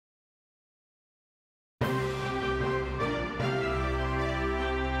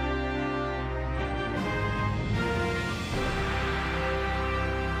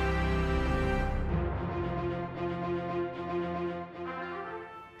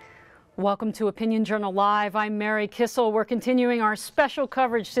Welcome to Opinion Journal Live. I'm Mary Kissel. We're continuing our special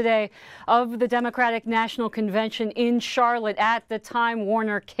coverage today of the Democratic National Convention in Charlotte at the Time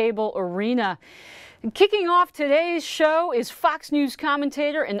Warner Cable Arena. Kicking off today's show is Fox News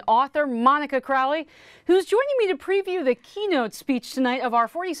commentator and author Monica Crowley, who's joining me to preview the keynote speech tonight of our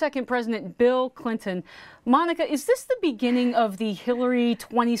 42nd President Bill Clinton. Monica, is this the beginning of the Hillary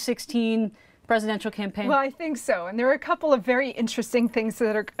 2016 presidential campaign? Well, I think so. And there are a couple of very interesting things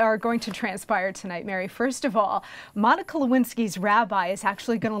that are going to transpire tonight, Mary. First of all, Monica Lewinsky's rabbi is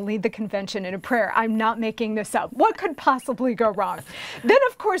actually going to lead the convention in a prayer. I'm not making this up. What could possibly go wrong? Then,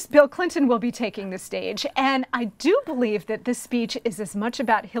 of course, Bill Clinton will be taking the stage. And I do believe that this speech is as much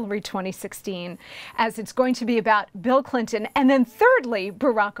about Hillary 2016 as it's going to be about Bill Clinton. And then thirdly,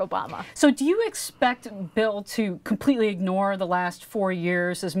 Barack Obama. So do you expect Bill to completely ignore the last 4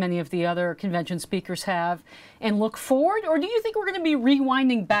 years, as many of the other convention speakers have, and look forward? Or do you think we're going to be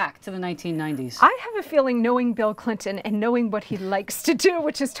rewinding back to the 1990s? I have a feeling, knowing Bill Clinton and knowing what he likes to do,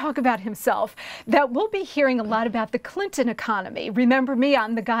 which is talk about himself, that we'll be hearing a lot about the Clinton economy. Remember me,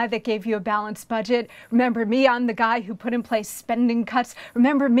 I'm the guy that gave you a balanced budget. Remember me, I'm the guy who put in place spending cuts.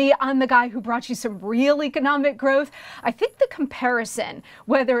 Remember me, I'm the guy who brought you some real economic growth. I think the comparison,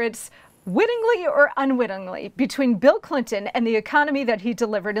 whether it's wittingly or unwittingly, between Bill Clinton and the economy that he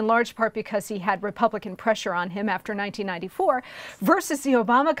delivered, in large part because he had Republican pressure on him after 1994, versus the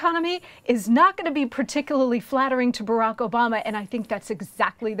Obama economy, is not going to be particularly flattering to Barack Obama, and I think that's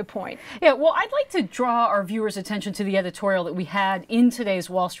exactly the point. Yeah, well, I'd like to draw our viewers' attention to the editorial that we had in today's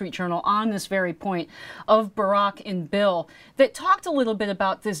Wall Street Journal on this very point of Barack and Bill that talked a little bit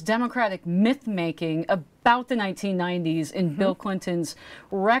about this Democratic myth-making about the 1990s in Bill Clinton's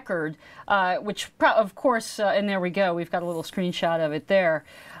record, which, of course, and there we go, we've got a little screenshot of it there.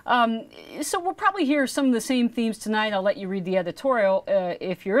 So we'll probably hear some of the same themes tonight. I'll let you read the editorial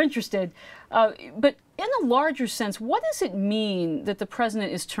if you're interested. But in a larger sense, what does it mean that the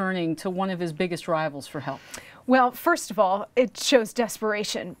president is turning to one of his biggest rivals for help? Well, first of all, it shows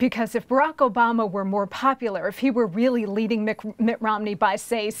desperation, because if Barack Obama were more popular, if he were really leading Mitt Romney by,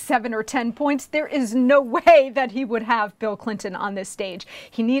 say, 7 or 10 points, there is no way that he would have Bill Clinton on this stage.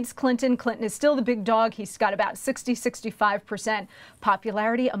 He needs Clinton. Clinton is still the big dog. He's got about 65%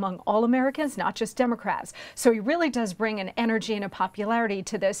 popularity among all Americans, not just Democrats. So he really does bring an energy and a popularity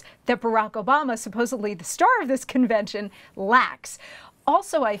to this that Barack Obama, supposedly the star of this convention, lacks.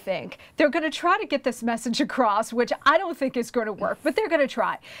 Also, I think they're going to try to get this message across, which I don't think is going to work, but they're going to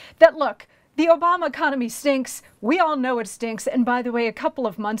try, that, look, the Obama economy stinks. We all know it stinks. And by the way, a couple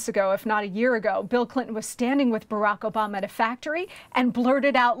of months ago, if not a year ago, Bill Clinton was standing with Barack Obama at a factory and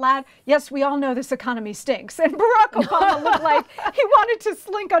blurted out loud, yes, we all know this economy stinks. And Barack Obama looked like he wanted to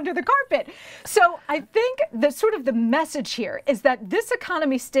slink under the carpet. So I think that sort of the message here is that this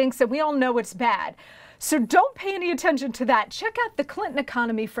economy stinks and we all know it's bad. So don't pay any attention to that. Check out the Clinton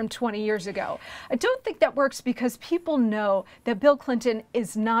economy from 20 years ago. I don't think that works because people know that Bill Clinton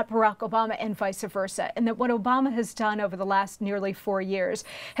is not Barack Obama and vice versa, and that what Obama has done over the last nearly 4 years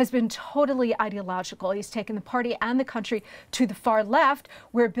has been totally ideological. He's taken the party and the country to the far left,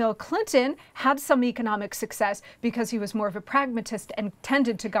 where Bill Clinton had some economic success because he was more of a pragmatist and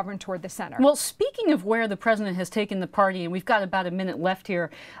tended to govern toward the center. Well, speaking of where the president has taken the party, and we've got about a minute left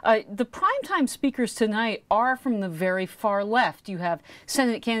here, the primetime speakers tonight are from the very far left. You have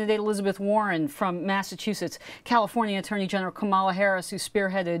Senate candidate Elizabeth Warren from Massachusetts, California Attorney General Kamala Harris, who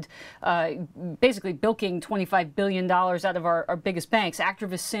spearheaded basically bilking $25 billion out of our biggest banks,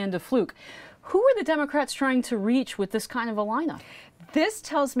 activist Sandra Fluke. Who are the Democrats trying to reach with this kind of a lineup? This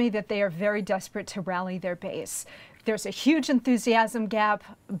tells me that they are very desperate to rally their base. There's a huge enthusiasm gap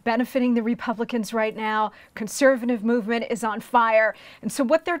benefiting the Republicans right now. Conservative movement is on fire. And so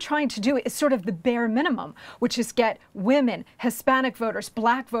what they're trying to do is sort of the bare minimum, which is get women, Hispanic voters,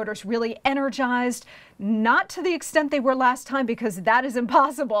 black voters really energized, not to the extent they were last time because that is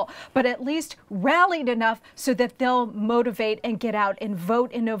impossible, but at least rallied enough so that they'll motivate and get out and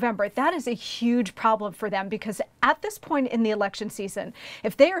vote in November. That is a huge problem for them because at this point in the election season,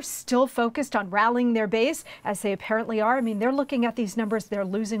 if they are still focused on rallying their base, as they apparently are, I mean, they're looking at these numbers, they're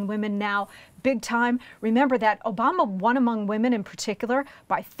losing women now big time. Remember that Obama won among women in particular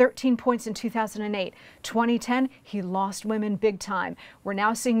by 13 points in 2008. 2010, he lost women big time. We're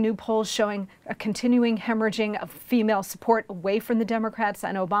now seeing new polls showing a continuing hemorrhaging of female support away from the Democrats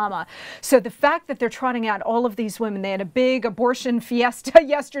and Obama. So the fact that they're trotting out all of these women, they had a big abortion fiesta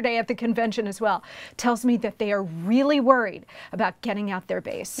yesterday at the convention as well, tells me that they are really worried about getting out their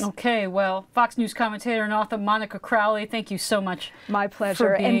base. Okay, well, Fox News commentator and author Monica Crowley, thank you so much. My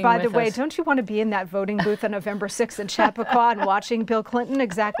pleasure. For being and by the with way, us. don't you want want to be in that voting booth on November 6th in Chappaqua and watching Bill Clinton,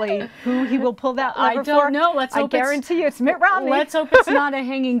 exactly who he will pull that lever for. I don't know. I guarantee you it's Mitt Romney. Let's hope it's not a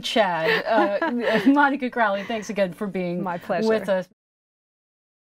hanging Chad. Monica Crowley, thanks again for being My pleasure. with us.